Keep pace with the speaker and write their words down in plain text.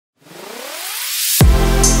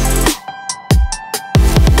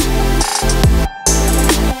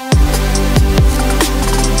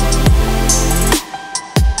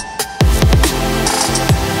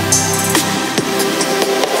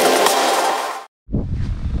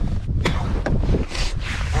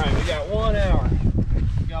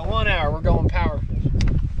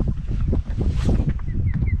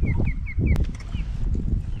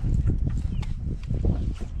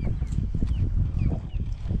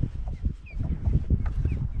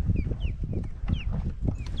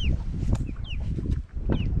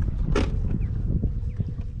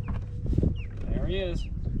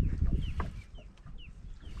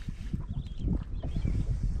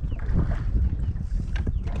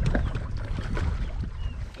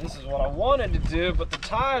what I wanted to do, but the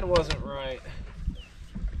tide wasn't right.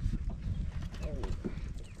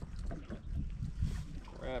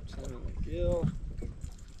 Wraps him in the gill.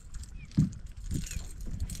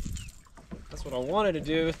 That's what I wanted to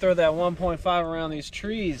do, throw that 1.5 around these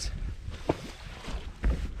trees.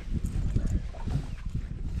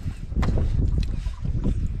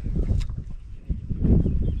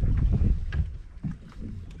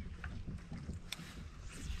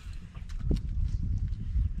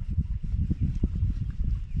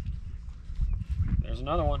 There's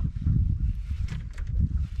another one.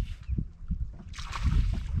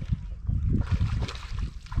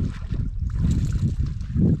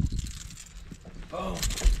 Boom.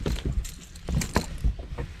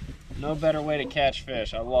 No better way to catch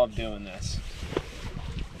fish. I love doing this.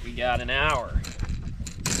 We got an hour.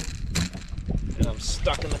 And I'm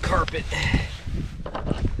stuck in the carpet.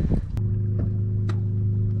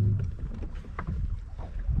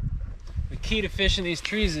 The key to fishing these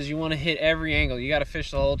trees is you want to hit every angle. You got to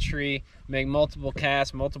fish the whole tree, make multiple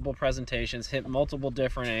casts, multiple presentations, hit multiple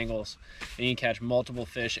different angles, and you can catch multiple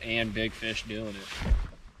fish and big fish doing it.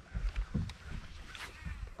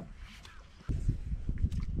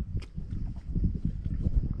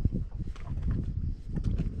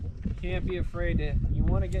 Can't be afraid to, you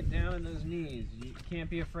want to get down in those knees. You can't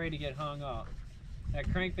be afraid to get hung up. That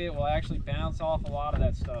crankbait will actually bounce off a lot of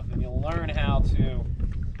that stuff, and you'll learn how to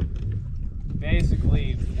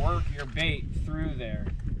basically work your bait through there.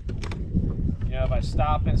 You know, by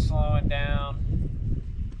stopping, slowing down,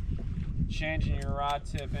 changing your rod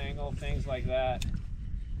tip angle, things like that.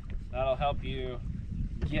 That'll help you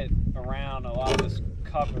get around a lot of this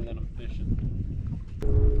cover that I'm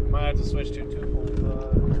fishing. Might have to switch to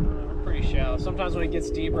 2.5. Pretty shallow. Sometimes when it gets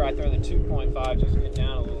deeper, I throw the 2.5 just to get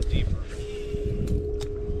down a little deeper.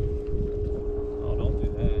 Oh, don't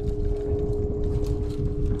do that.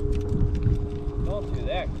 Don't do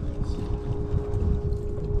that, Chris.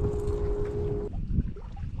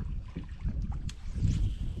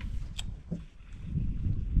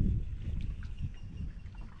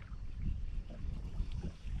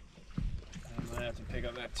 I might have to pick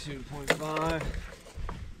up that 2.5.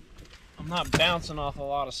 I'm not bouncing off a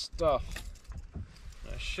lot of stuff.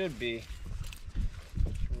 I should be,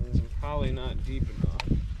 which means I'm probably not deep enough.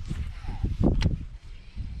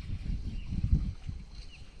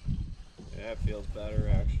 Yeah, that feels better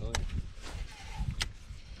actually.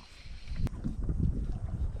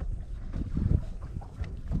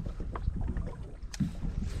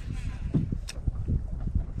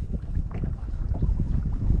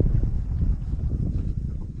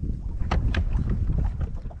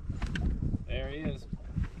 There he is.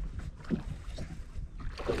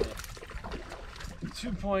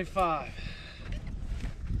 2.5. I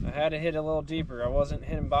had to hit a little deeper. I wasn't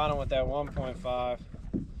hitting bottom with that 1.5.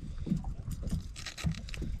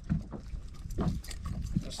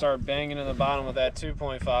 I start banging in the bottom with that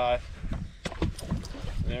 2.5.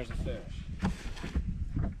 There's a fish.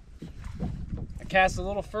 I cast a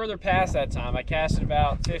little further past that time. I casted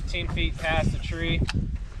about 15 feet past the tree.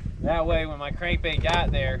 That way when my crankbait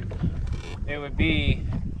got there, it would be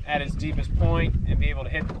at its deepest point and be able to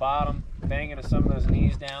hit the bottom, bang into some of those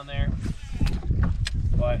knees down there.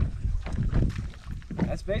 But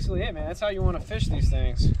that's basically it, man. That's how you want to fish these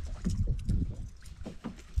things.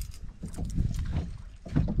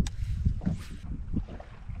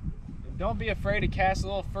 And don't be afraid to cast a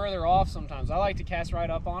little further off sometimes. I like to cast right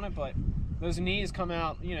up on it, but those knees come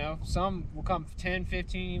out, you know, some will come 10,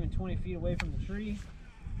 15, even 20 feet away from the tree.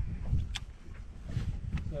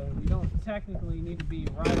 So you don't technically need to be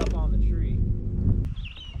right up on the tree.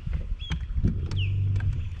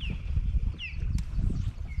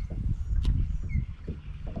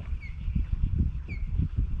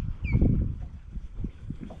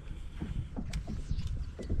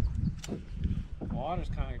 The water's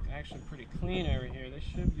kind of actually pretty clean over here. They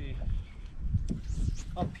should be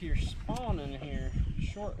up here spawning here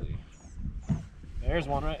shortly. There's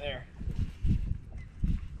one right there.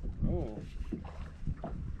 Oh.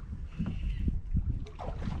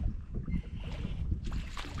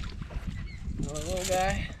 Another little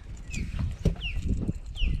guy.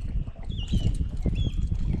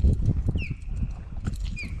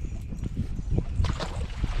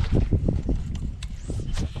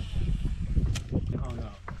 Hung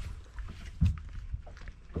up.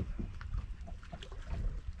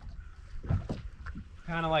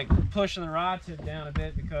 Kind of like pushing the rod tip down a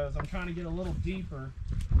bit because I'm trying to get a little deeper.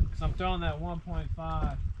 So I'm throwing that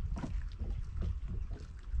 1.5.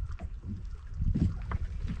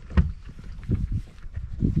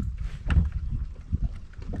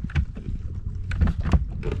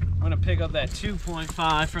 pick up that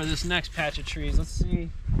 2.5 for this next patch of trees. Let's see.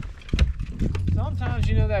 Sometimes,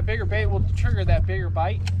 you know, that bigger bait will trigger that bigger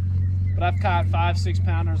bite, but I've caught 5-6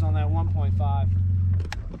 pounders on that 1.5.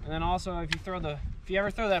 And then also, if you ever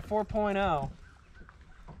throw that 4.0,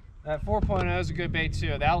 that 4.0 is a good bait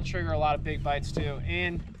too. That'll trigger a lot of big bites too.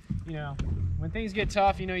 And you know, when things get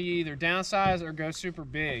tough, you know, you either downsize or go super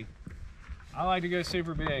big. I like to go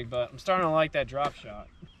super big, but I'm starting to like that drop shot.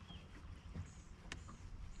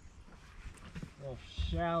 A little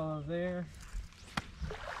shallow there.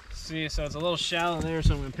 See, so it's a little shallow there,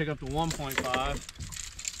 so I'm going to pick up the 1.5.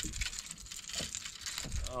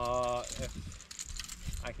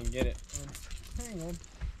 If I can get it untangled.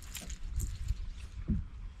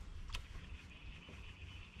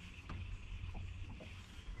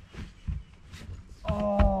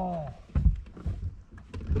 Oh!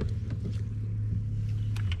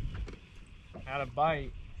 Had a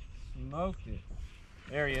bite. Smoked it.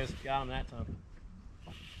 There he is. Got him that time.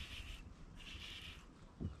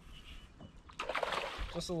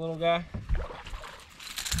 Just a little guy.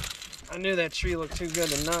 I knew that tree looked too good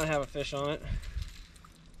to not have a fish on it.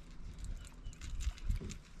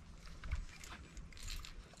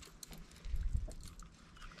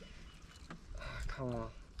 Oh, come on.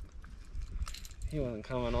 He wasn't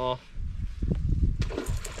coming off.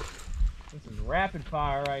 This is rapid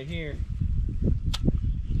fire right here.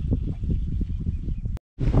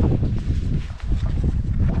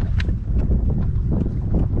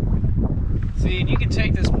 See, and you can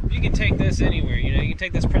take this anywhere, you know, you can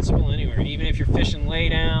take this principle anywhere, even if you're fishing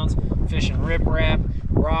laydowns, fishing riprap,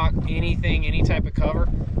 rock, anything, any type of cover.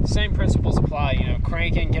 The same principles apply, you know,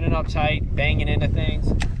 cranking, getting up tight, banging into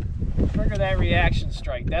things. Trigger that reaction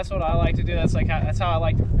strike. That's what I like to do. That's how I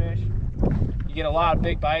like to fish. You get a lot of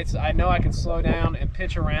big bites. I know I can slow down and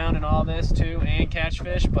pitch around and all this too and catch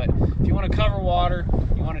fish, but if you want to cover water,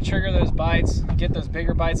 you want to trigger those bites, get those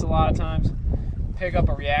bigger bites a lot of times, pick up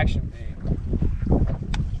a reaction bait.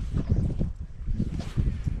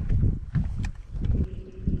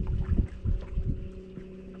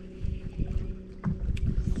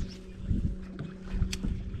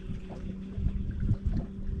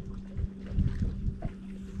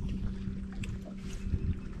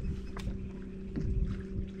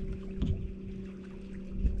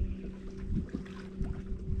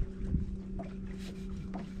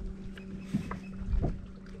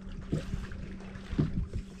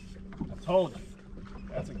 Told you.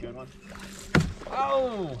 That's a good one.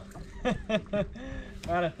 Oh!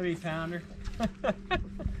 About a 3-pounder. That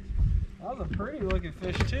was a pretty looking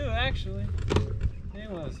fish too, actually. It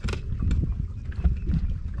was.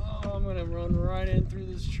 Oh, I'm gonna run right in through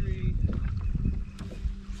this tree.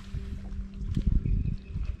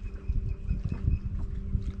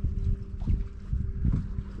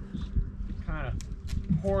 Kind of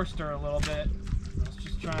horsed her a little bit. I was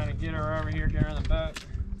just trying to get her over here, get her in the boat.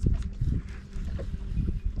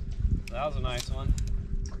 That was a nice one.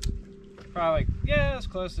 Probably, yeah, it's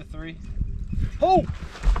close to 3. Oh!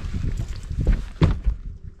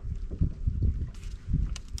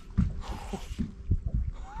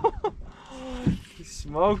 He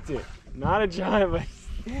smoked it. Not a giant, but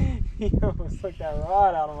he almost took that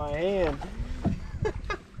rod out of my hand.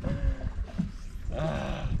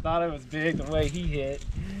 Thought it was big the way he hit.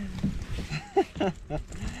 But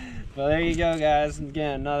there you go, guys.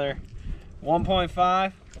 Again, another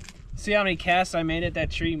 1.5. See how many casts I made at that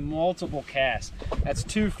tree? Multiple casts. That's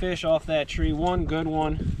 2 fish off that tree. 1 good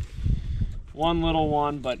one, 1 little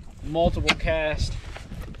one, but multiple casts.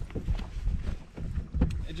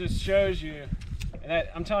 It just shows you, and that,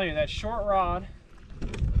 I'm telling you, that short rod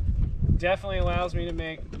definitely allows me to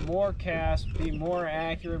make more casts, be more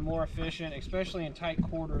accurate, more efficient, especially in tight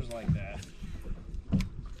quarters like that.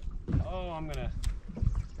 Oh,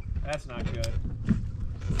 that's not good.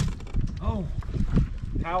 Oh.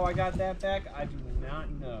 How I got that back, I do not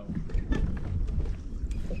know.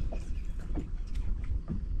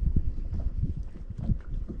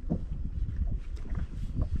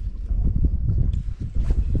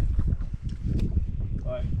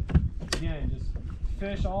 But again, just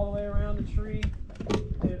fish all the way around the tree,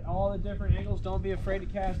 hit all the different angles. Don't be afraid to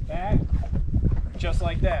cast back, just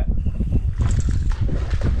like that.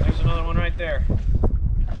 There's another one right there.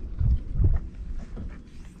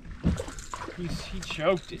 He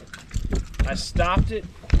choked it. I stopped it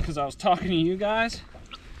because I was talking to you guys.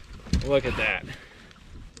 Look at that.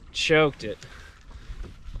 Choked it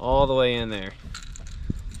all the way in there.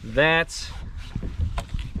 That's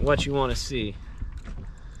what you want to see.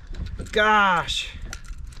 Gosh,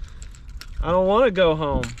 I don't want to go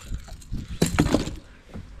home.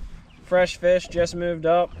 Fresh fish just moved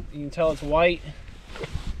up. You can tell it's white.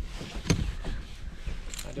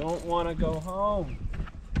 I don't want to go home.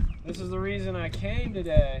 This is the reason I came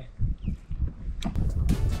today.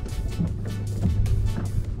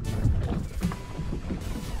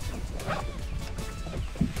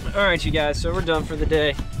 All right, you guys, so we're done for the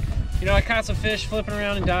day. You know, I caught some fish flipping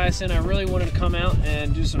around in Dyson. I really wanted to come out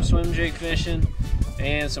and do some swim jig fishing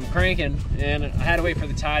and some cranking, and I had to wait for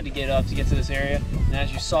the tide to get up to get to this area. And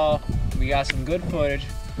as you saw, we got some good footage.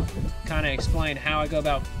 Kind of explained how I go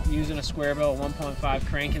about using a Squarebill at 1.5,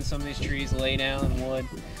 cranking some of these trees, lay down in wood,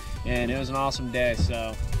 and it was an awesome day.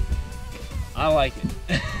 So I like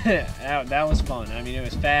it. that was fun. I mean, it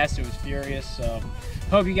was fast, it was furious. So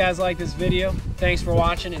hope you guys like this video. Thanks for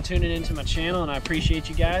watching and tuning into my channel, and I appreciate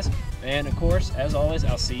you guys. And of course, as always,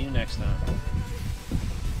 I'll see you next time.